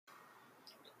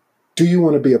Do you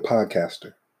want to be a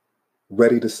podcaster?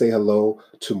 Ready to say hello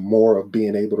to more of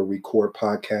being able to record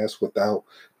podcasts without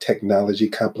technology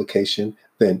complication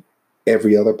than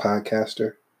every other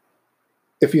podcaster?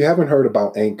 If you haven't heard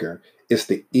about Anchor, it's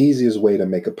the easiest way to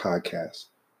make a podcast.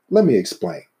 Let me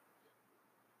explain.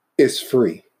 It's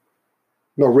free.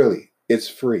 No, really, it's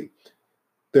free.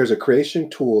 There's a creation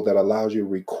tool that allows you to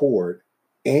record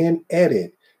and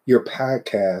edit your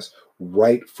podcast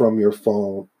right from your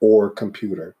phone or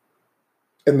computer.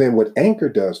 And then what Anchor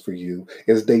does for you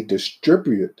is they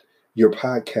distribute your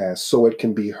podcast so it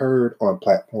can be heard on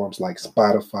platforms like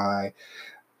Spotify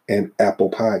and Apple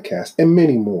Podcasts and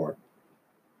many more.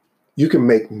 You can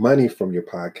make money from your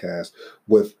podcast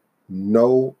with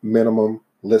no minimum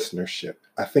listenership.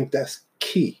 I think that's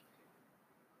key.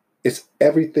 It's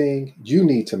everything you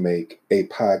need to make a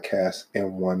podcast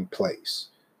in one place.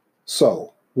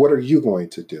 So, what are you going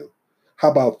to do? How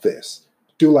about this?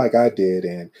 Do like I did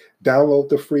and download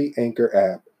the free Anchor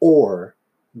app or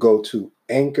go to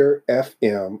Anchor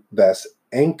FM. That's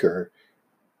Anchor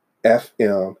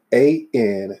FM,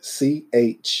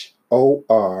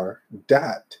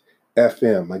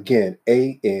 ANCHOR.FM. Again,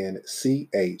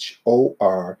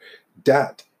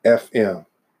 ANCHOR.FM,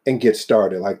 and get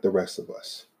started like the rest of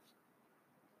us.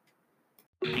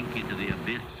 Sink into the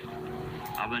abyss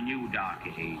of a new dark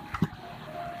age,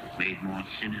 made more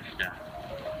sinister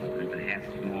and perhaps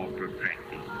more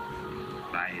protracted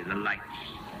by the lights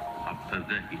of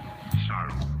perverted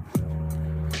sorrow.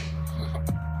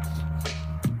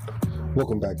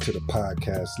 Welcome back to the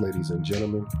podcast, ladies and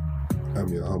gentlemen. I'm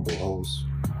your humble host,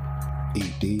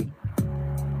 ED.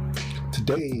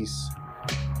 Today's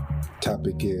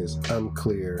topic is I'm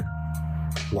clear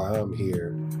why I'm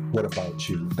here. What about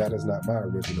you? That is not my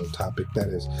original topic. That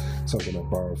is something I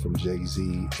borrowed from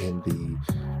Jay-Z in the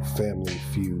Family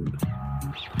Feud.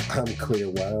 I'm clear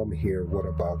why I'm here. What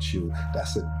about you?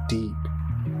 That's a deep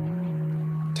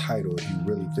title if you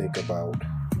really think about.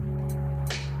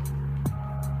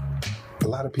 A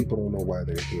lot of people don't know why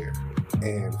they're here.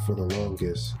 And for the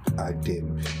longest, I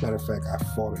didn't. Matter of fact, I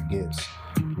fought against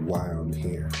why I'm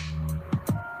here.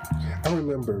 I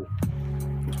remember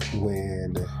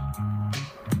when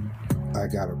I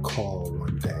got a call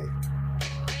one day.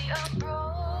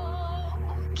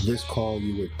 This call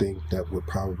you would think that would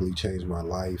probably change my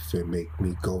life and make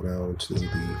me go down to the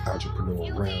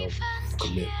entrepreneurial realm,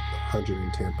 commit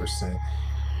 110%,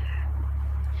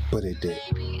 but it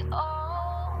didn't.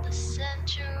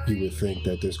 You would think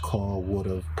that this call would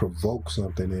have provoked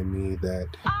something in me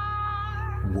that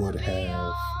would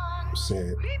have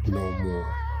said no more,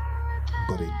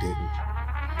 but it didn't.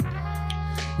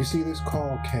 You see, this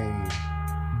call came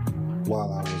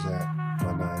while I was at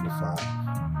my 9 to 5.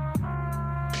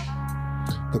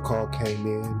 The call came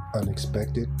in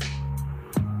unexpected.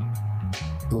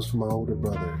 It was from my older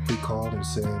brother. He called and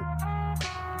said,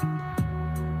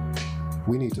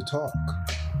 "We need to talk."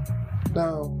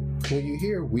 Now, when you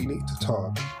hear "we need to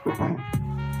talk,"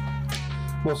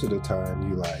 most of the time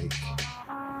you like,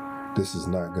 this is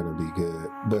not going to be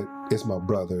good. But it's my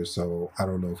brother, so I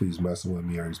don't know if he's messing with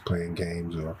me or he's playing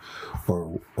games or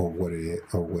what it is,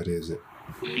 or what is it.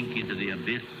 Sink into the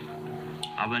abyss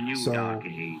of a new dark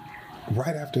age.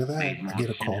 Right after that, I get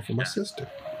a call from my sister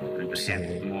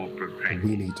saying,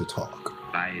 "We need to talk."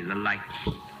 By the lights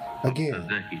again,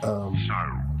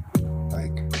 sorrow.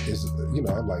 like,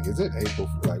 I'm like, is it April?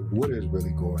 Like, what is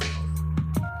really going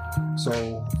on?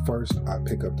 So first I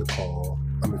pick up the call.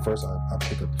 I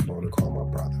pick up the phone and call my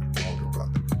brother, my older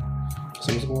brother.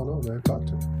 So what's going on, man? Talk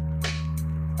to me.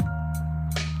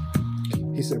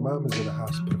 He said, "Mom is in the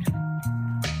hospital."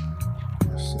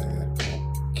 I said,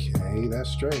 "Okay, that's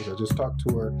strange. I just talked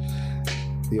to her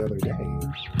the other day.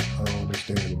 I don't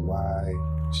understand why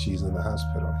she's in the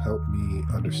hospital. Help me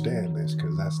understand this,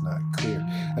 because that's not clear."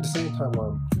 At the same time,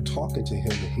 while I'm talking to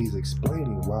him and he's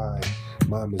explaining why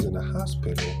Mom is in the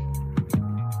hospital,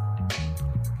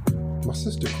 my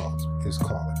sister is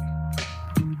calling me.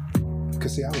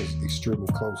 Because see, I was extremely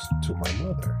close to my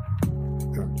mother.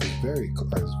 I was very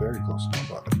close to my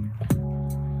mother.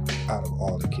 Out of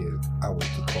all the kids, I was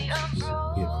the closest,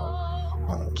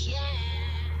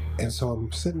 and so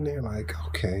I'm sitting there like,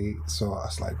 okay. So I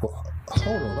was like, well,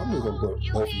 hold on, I'm just going to put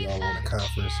both of y'all on a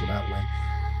conference, so that way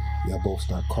y'all both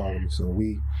start calling me. So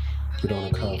we get on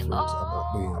a conference.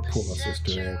 I pull my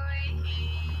sister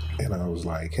in, and I was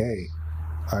like, hey,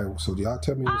 so y'all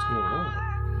tell me what's going on.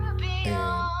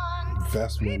 And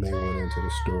that's when they went into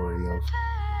the story of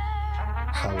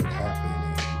how it happened.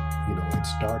 And, it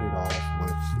started off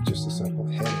with just a simple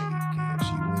headache. And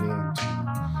she went into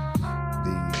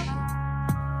the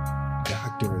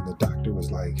doctor, and the doctor was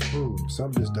was like,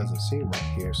 something just doesn't seem right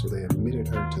here. So they admitted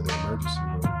her to the emergency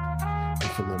room.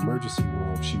 And from the emergency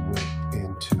room, she went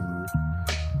into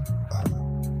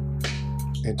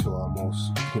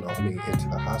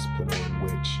the hospital, in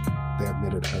which they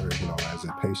admitted her, as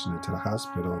a patient into the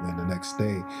hospital. And then the next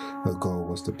day, the goal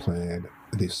was to plan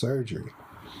the surgery.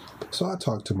 So I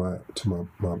talked to my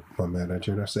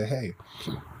manager, and I said, hey,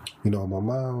 my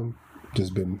mom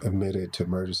just been admitted to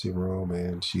emergency room,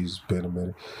 and she's been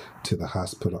admitted to the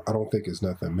hospital. I don't think it's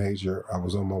nothing major. I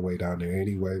was on my way down there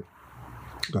anyway.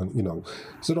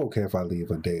 Is it okay if I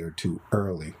leave a day or two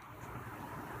early?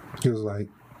 He was like,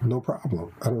 no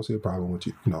problem. I don't see a problem with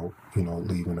you,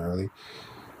 leaving early.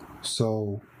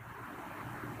 So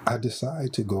I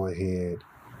decided to go ahead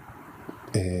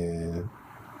and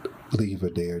leave a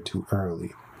day or two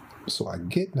early. So I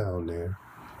get down there,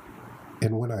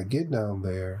 and when I get down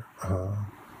there,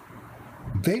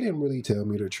 they didn't really tell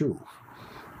me the truth.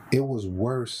 It was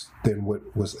worse than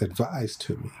what was advised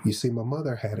to me. You see, my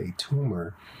mother had a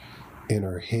tumor in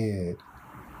her head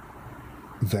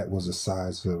that was the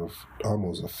size of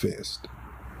almost a fist.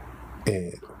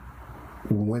 And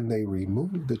when they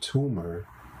removed the tumor,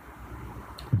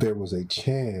 there was a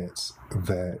chance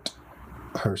that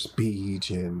her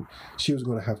speech, and she was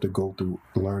going to have to go through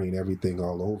learning everything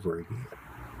all over again.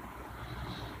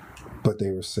 But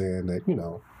they were saying that,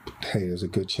 hey, there's a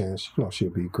good chance, she'll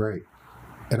be great.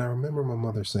 And I remember my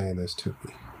mother saying this to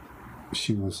me.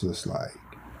 She was just like,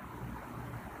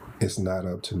 it's not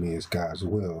up to me, it's God's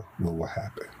will what will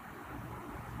happen.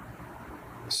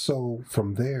 So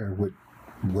from there,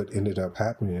 what ended up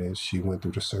happening is she went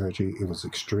through the surgery. It was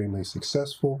extremely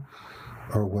successful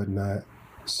or whatnot.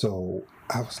 So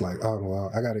I was like, oh,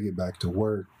 well, I got to get back to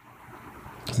work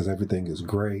because everything is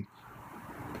great.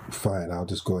 Fine, I'll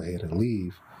just go ahead and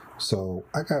leave. So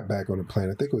I got back on the plane.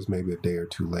 I think it was maybe a day or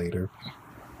two later.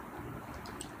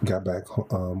 Got back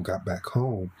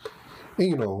home.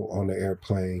 And, on the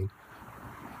airplane,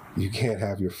 you can't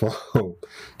have your phone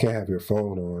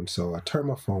on. So I turned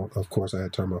my phone. Of course, I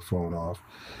had turned my phone off,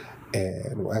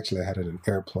 and actually, I had it in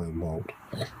airplane mode.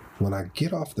 When I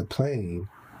get off the plane,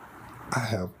 I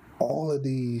have all of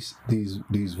these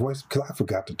voices, because I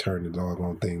forgot to turn the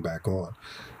doggone thing back on.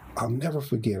 I'll never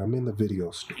forget. I'm in the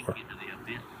video store,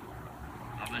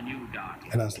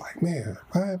 and I was like, man,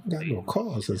 I haven't got no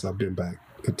calls since I've been back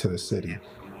into the city.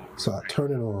 So I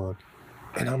turn it on,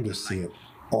 and I'm just seeing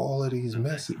all of these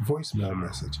voicemail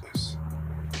messages.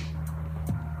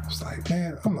 It's like,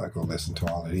 man, I'm not gonna listen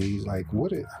to all of these. Like,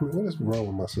 what is wrong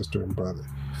with my sister and brother?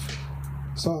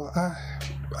 So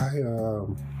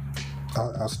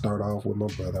I'll start off with my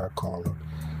brother. I call him.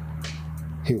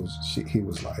 He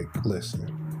was like,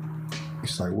 listen.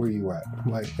 He's like, where you at?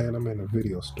 I'm like, man, I'm in a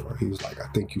video store. He was like, I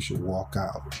think you should walk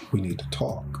out. We need to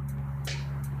talk.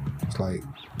 It's like,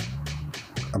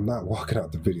 I'm not walking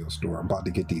out the video store. I'm about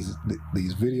to get these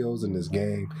videos in this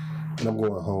game, and I'm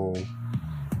going home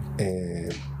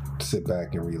and sit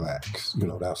back and relax.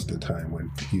 That's the time when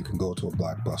you can go to a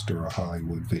Blockbuster or a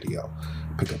Hollywood Video,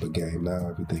 pick up a game. Now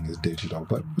everything is digital,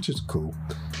 which is cool.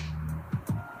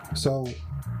 So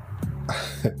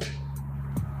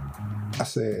I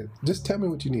said, just tell me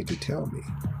what you need to tell me.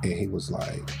 And he was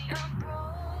like,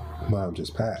 Mom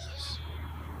just passed.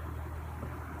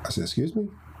 I said, excuse me?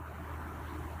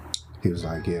 He was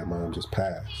like, yeah, Mom just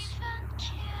passed.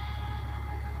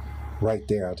 Right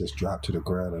there, I just dropped to the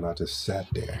ground, and I just sat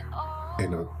there.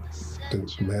 And the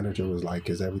manager was like,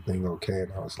 is everything okay?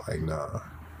 And I was like, nah.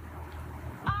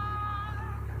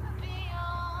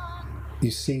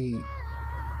 You see,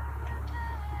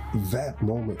 that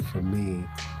moment for me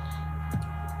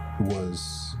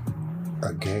was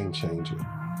a game changer,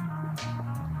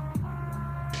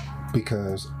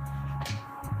 because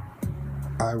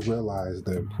I realized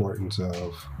the importance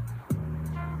of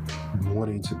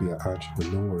wanting to be an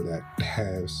entrepreneur that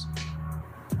has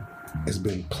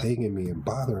been plaguing me and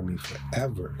bothering me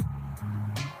forever.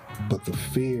 But the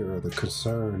fear or the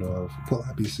concern of, will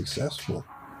I be successful?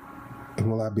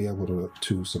 And will I be able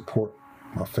to support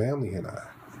my family and I?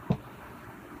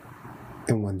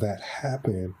 And when that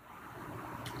happened,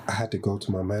 I had to go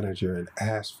to my manager and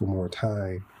ask for more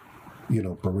time,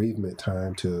 bereavement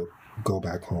time, to go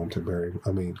back home and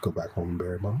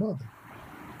bury my mother.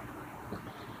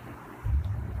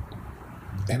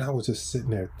 And I was just sitting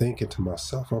there thinking to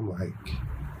myself, I'm like,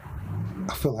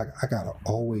 I feel like I gotta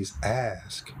always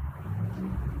ask.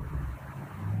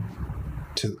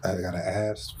 I gotta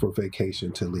ask for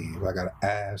vacation to leave. I gotta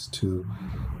ask to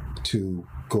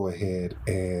go ahead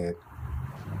and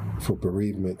for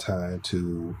bereavement time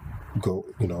to go,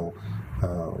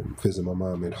 visit my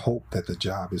mom and hope that the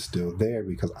job is still there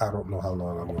because I don't know how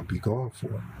long I'm going to be gone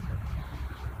for.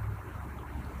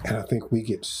 And I think we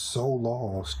get so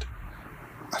lost.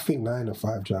 I think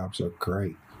 9-to-5 jobs are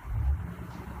great.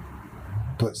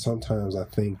 But sometimes I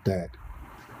think that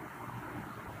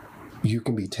you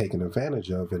can be taken advantage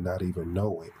of and not even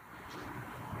know it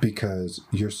because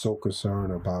you're so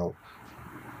concerned about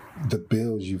the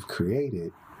bills you've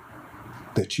created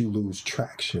that you lose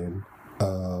traction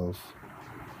of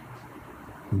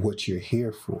what you're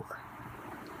here for.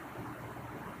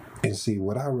 And see,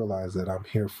 what I realize that I'm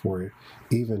here for,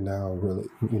 even now, really,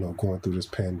 going through this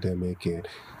pandemic, and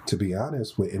to be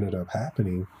honest, what ended up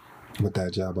happening with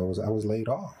that job, I was laid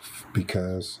off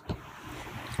because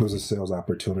it was a sales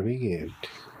opportunity, and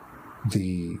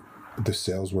the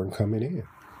sales weren't coming in.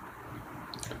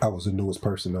 I was the newest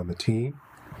person on the team,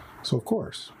 so of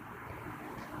course.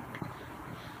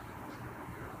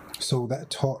 So that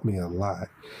taught me a lot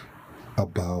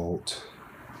about,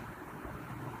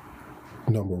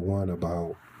 number one,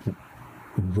 about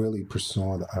really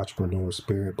pursuing the entrepreneurial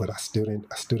spirit, but I still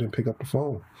didn't pick up the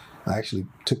phone. I actually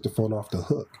took the phone off the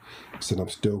hook. Said I'm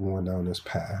still going down this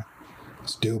path.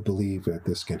 Still believe that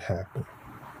this can happen,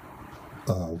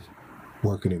 of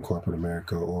working in corporate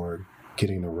America or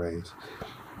getting a raise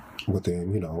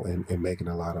within, and making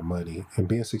a lot of money and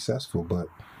being successful. But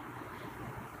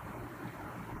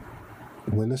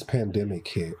when this pandemic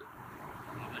hit,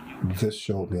 this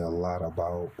showed me a lot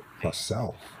about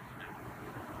myself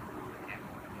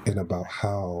and about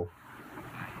how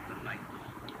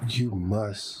you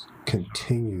must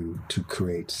continue to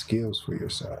create skills for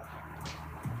yourself.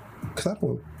 Because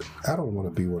I don't want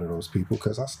to be one of those people,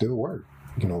 because I still work,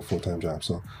 full-time job.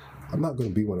 So I'm not going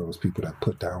to be one of those people that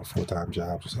put down full-time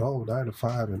jobs and say,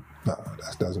 9-to-5, and no,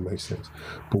 that doesn't make sense.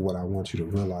 But what I want you to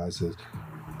realize is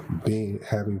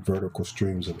having vertical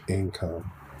streams of income,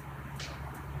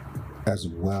 as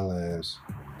well as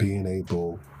being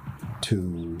able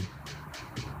to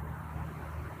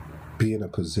be in a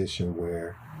position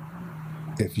where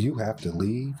if you have to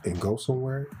leave and go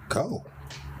somewhere, go.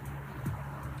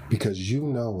 Because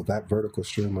that vertical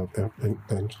stream of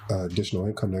additional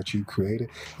income that you created,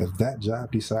 if that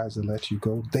job decides to let you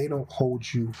go, they don't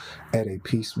hold you at a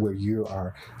piece where you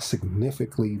are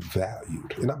significantly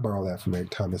valued. And I borrow that from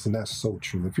Eric Thomas, and that's so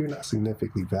true. If you're not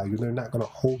significantly valued, they're not going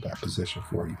to hold that position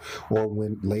for you. Or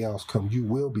when layoffs come, you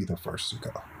will be the first to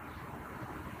go.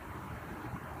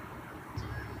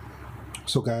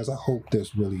 So guys, I hope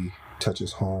this really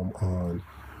touches home on,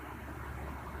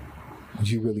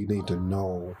 you really need to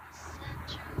know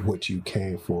what you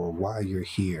came for, why you're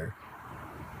here.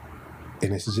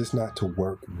 And it's just not to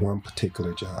work one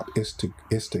particular job. It's to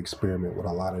experiment with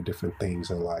a lot of different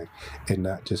things in life and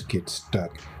not just get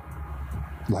stuck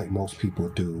like most people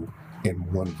do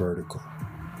in one vertical.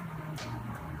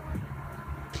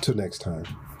 Till next time.